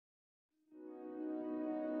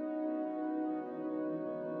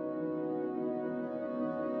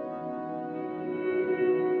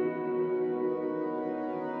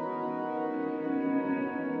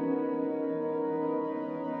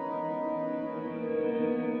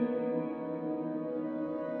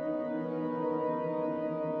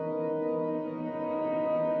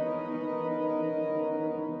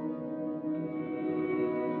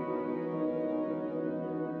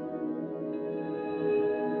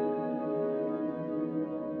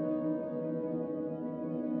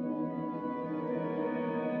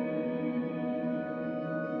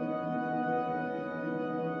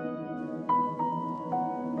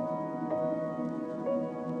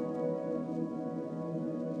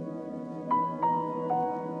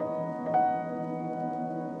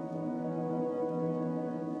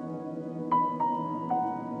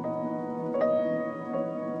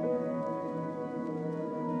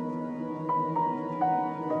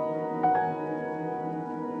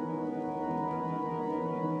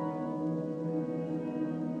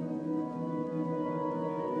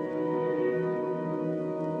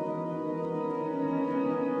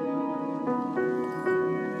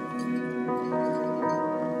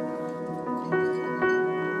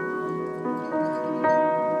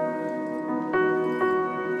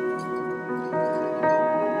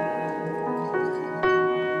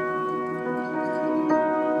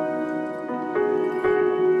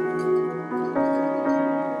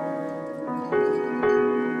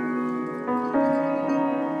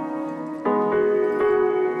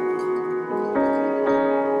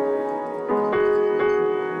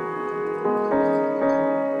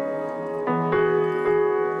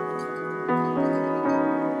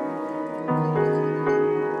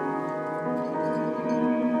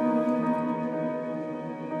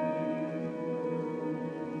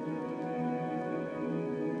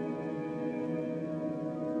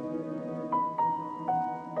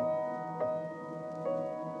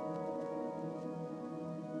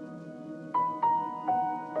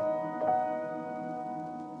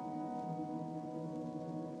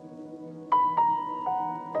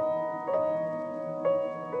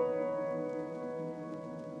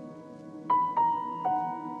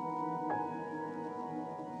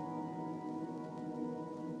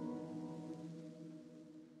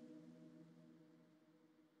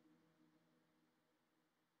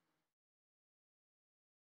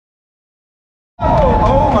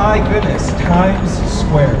my goodness, Times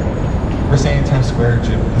Square. We're saying Times Square,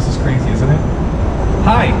 Jim. This is crazy, isn't it?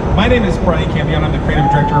 Hi, my name is Bryan Campione. I'm the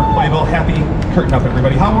creative director of Playbill. Happy Curtain Up,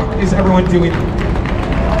 everybody. How is everyone doing?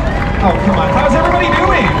 Oh, come on. How's everybody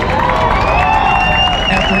doing?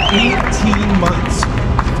 After 18 months,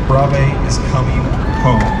 Broadway is coming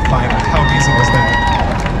home. Finally. How amazing was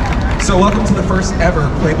that? So welcome to the first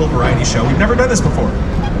ever Playbill variety show. We've never done this before.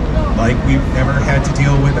 Like, we've never had to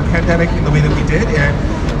deal with a pandemic in the way that we did, and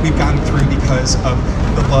we've gotten through because of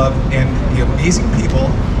the love and the amazing people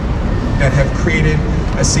that have created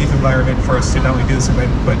a safe environment for us to not only do this event,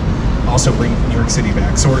 but also bring New York City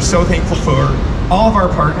back. So we're so thankful for all of our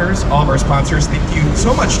partners, all of our sponsors. Thank you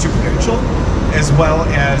so much to Prudential, as well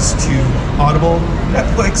as to Audible,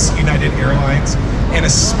 Netflix, United Airlines, and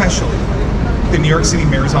especially the New York City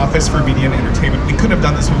Mayor's Office for Media and Entertainment. We couldn't have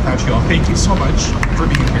done this without you all. Thank you so much for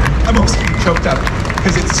being here. I'm almost getting choked up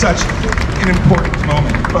because it's such an important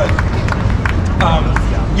moment. But,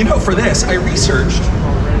 you know, for this, I researched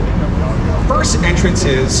first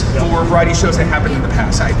entrances for variety shows that happened in the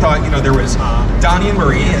past. I thought, you know, there was Donnie and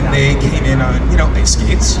Marie, and they came in on, you know, ice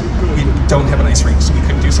skates. We don't have an ice rink, so we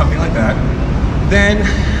couldn't do something like that. Then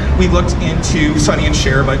we looked into Sonny and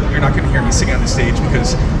Cher, but you're not going to hear me sing on the stage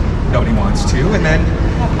because nobody wants to. And then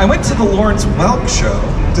I went to the Lawrence Welk show.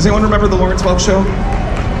 Does anyone remember the Lawrence Welk show?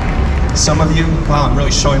 Some of you? Wow, I'm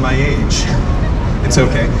really showing my age. It's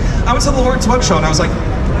okay. I went to the Lawrence Welk show and I was like,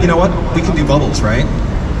 you know what? We can do bubbles, right?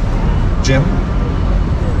 Jim?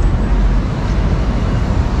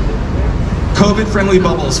 COVID-friendly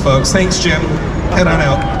bubbles, folks. Thanks, Jim. Head on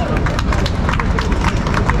out.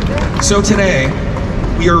 So today,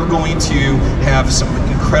 we are going to have some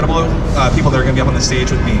incredible people that are going to be up on the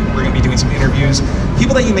stage with me. We're going to be doing some interviews.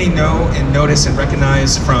 People that you may know and notice and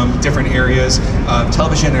recognize from different areas of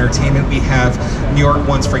television and entertainment. We have New York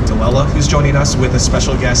One's Frank DeLella, who's joining us with a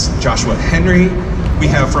special guest, Joshua Henry. We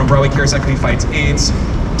have from Broadway Cares Equity Fights AIDS,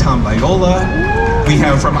 Tom Viola. We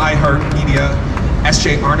have from iHeartMedia,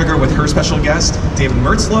 S.J. Arniger with her special guest, David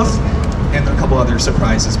Mertzloff, and a couple other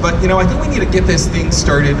surprises. But, you know, I think we need to get this thing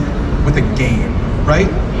started with a game, right?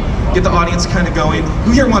 Get the audience kind of going.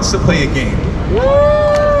 Who here wants to play a game? Woo!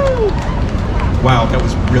 Wow, that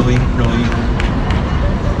was really, really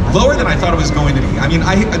lower than I thought it was going to be. I mean,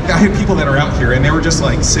 I had people that are out here and they were just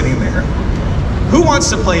like sitting there. Who wants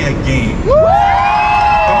to play a game? Woo!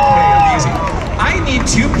 Okay, amazing. I need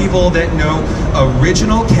two people that know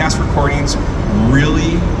original cast recordings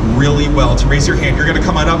really, really well to raise your hand. You're gonna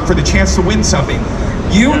come on up for the chance to win something.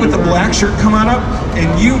 You with the black shirt, come on up,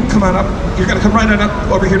 and you come on up. You're gonna come right on up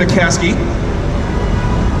over here to Kasky.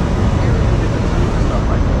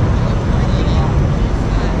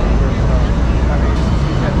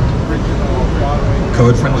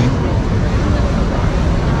 Code friendly.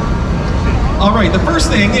 All right, the first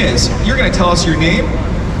thing is, you're gonna tell us your name,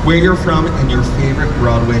 where you're from, and your favorite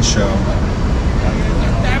Broadway show.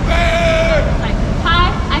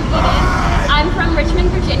 Hi, I'm Edith. I'm from Richmond,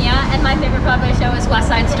 Virginia, and my favorite Broadway show is West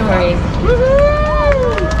Side Story.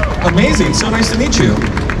 Amazing, so nice to meet you.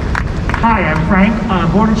 Hi, I'm Frank,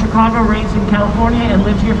 born in Chicago, raised in California, and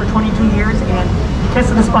lived here for 22 years, and Kiss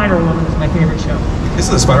of the Spider Woman is my favorite show. Kiss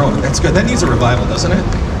of the Spider Woman, that's good. That needs a revival, doesn't it?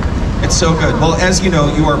 It's so good. Well, as you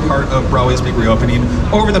know, you are part of Broadway's big reopening.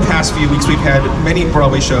 Over the past few weeks, we've had many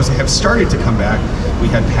Broadway shows that have started to come back. We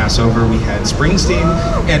had Passover, we had Springsteen,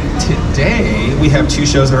 and today we have two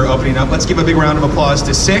shows that are opening up. Let's give a big round of applause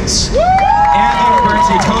to Six and Laura Byrne's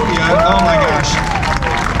Utopia. Oh my gosh.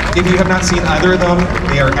 If you have not seen either of them,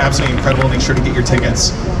 they are absolutely incredible. Make sure to get your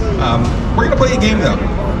tickets. We're gonna play a game though,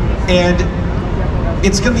 and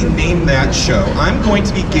it's gonna be Name That Show. I'm going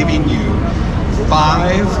to be giving you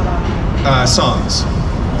 5 songs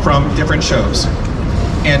from different shows.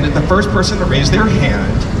 And the first person to raise their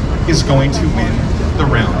hand is going to win the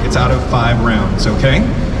round. It's out of 5 rounds, okay?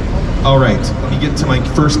 All right, let me get to my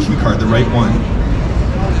first cue card, the right one.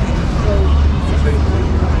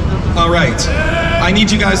 All right, I need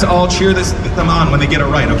you guys to all cheer them on when they get it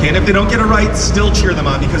right, okay? And if they don't get it right, still cheer them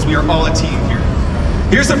on because we are all a team here.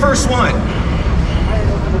 Here's the first one.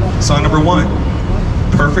 Song number 1,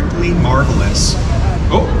 Perfectly Marvelous.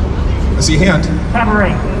 Oh, I see a hand.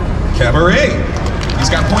 Cabaret. Cabaret. He's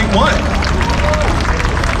got point 1.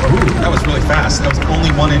 Ooh, that was really fast. That was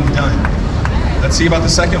only 1 and done. Let's see about the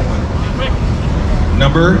second one.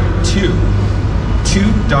 Number 2,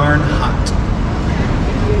 Too Darn Hot.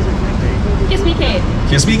 Kiss Me Kate.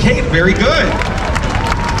 Kiss Me Kate, very good.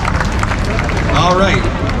 All right,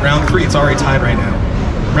 round 3, it's already tied right now.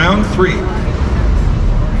 Round 3.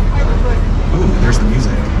 Ooh, there's the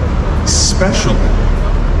music. Special.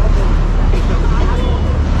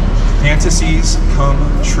 Fantasies come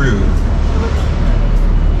true.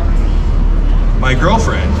 My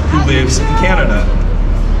girlfriend, who lives in Canada.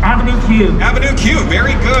 Avenue Q. Avenue Q,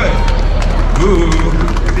 very good. Ooh,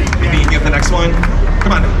 maybe you can get the next one.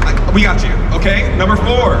 Come on, we got you, okay? Number 4,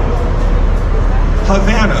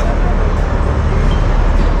 Havana.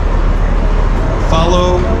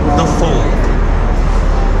 Follow the fold.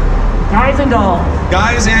 Guys and dolls.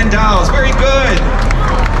 Guys and dolls, very good.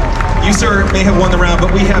 You, sir, may have won the round,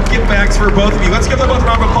 but we have gift bags for both of you. Let's give them both a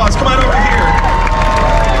round of applause. Come on over here.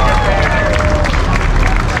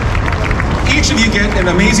 Each of you get an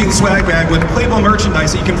amazing swag bag with Playbill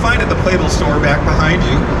merchandise that you can find at the Playbill store back behind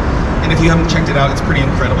you. And if you haven't checked it out, it's pretty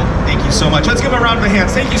incredible. Thank you so much. Let's give them a round of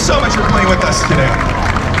hands. Thank you so much for playing with us today.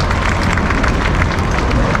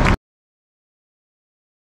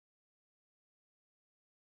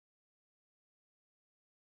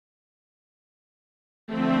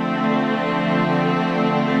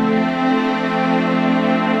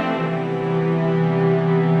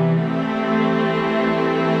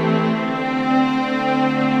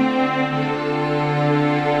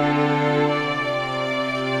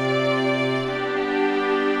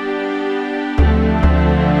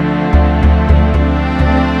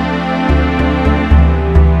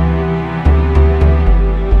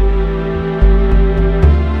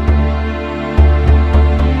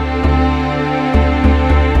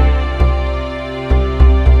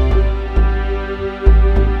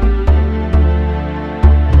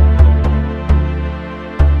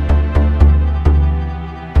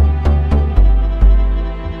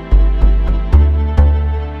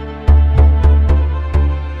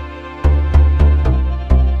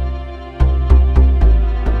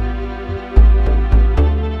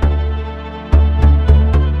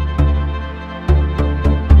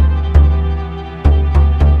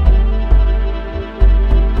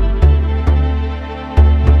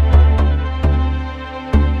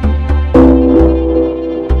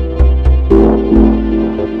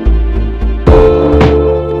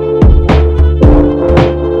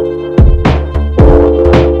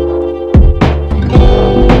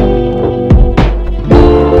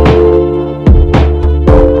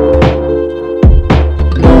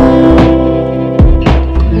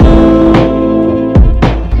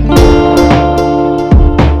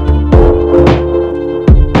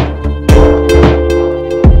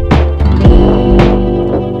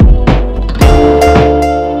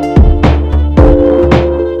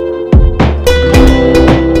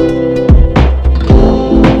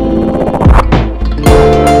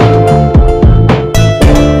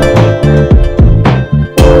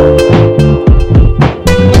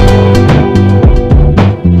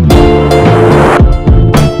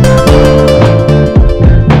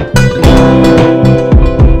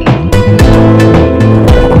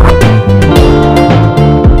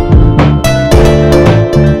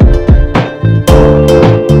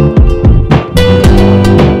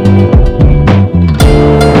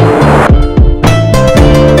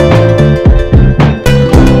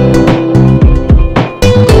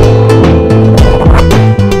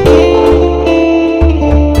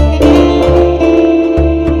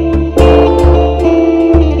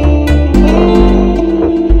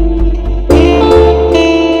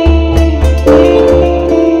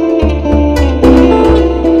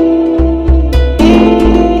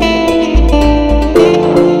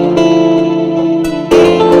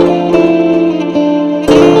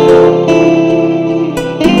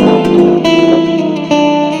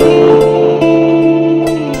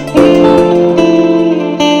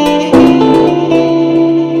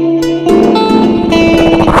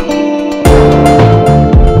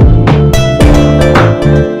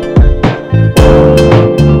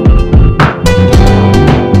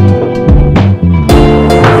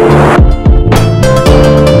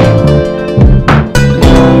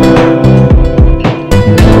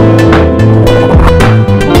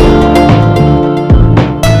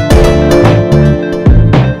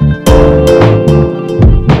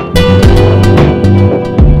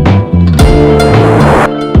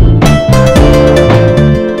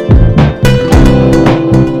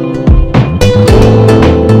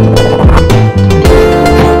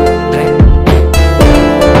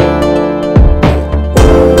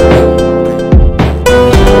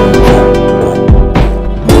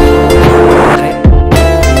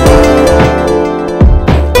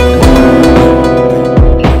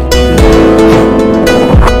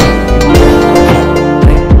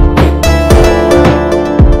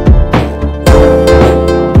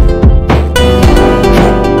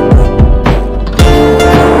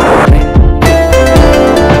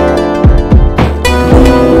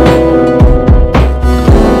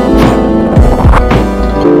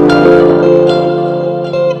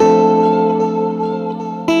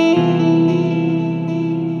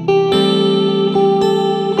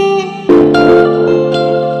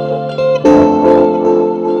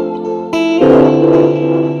 Bye.